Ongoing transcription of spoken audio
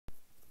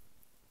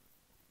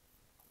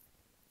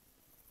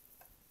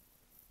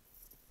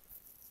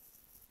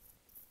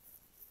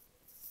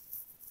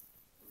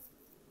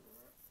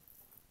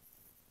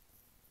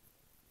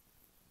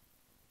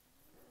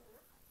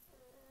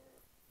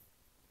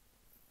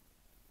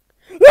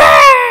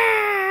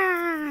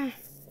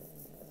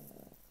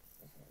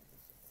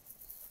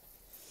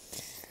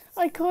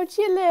I caught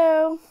you,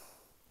 Lou.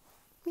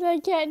 Did I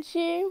catch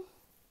you?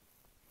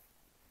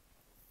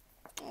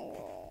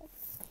 Oh.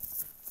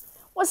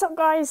 What's up,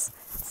 guys?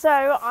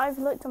 So, I've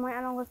looked at my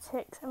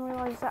analytics and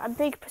realised that a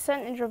big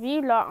percentage of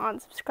you lot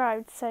aren't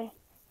subscribed. So,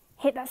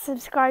 hit that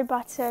subscribe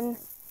button,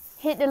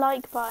 hit the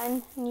like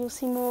button, and you'll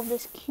see more of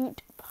this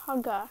cute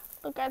pugger.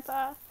 Look at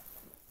that.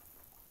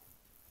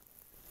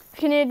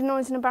 You can hear the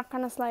noise in the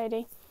background, that's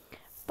lady.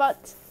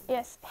 But,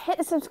 yes, hit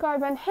the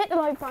subscribe button, hit the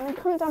like button, and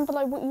comment down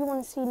below what you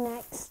want to see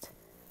next.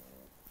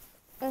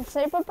 And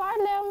say bye-bye,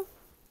 Lil.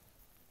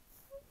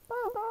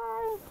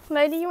 Bye-bye.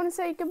 Lady, you want to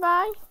say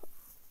goodbye?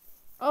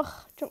 Ugh,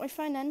 drop my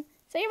phone then.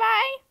 Say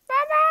bye.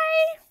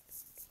 Bye-bye.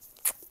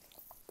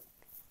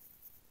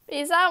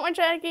 Peace out, my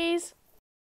turkeys.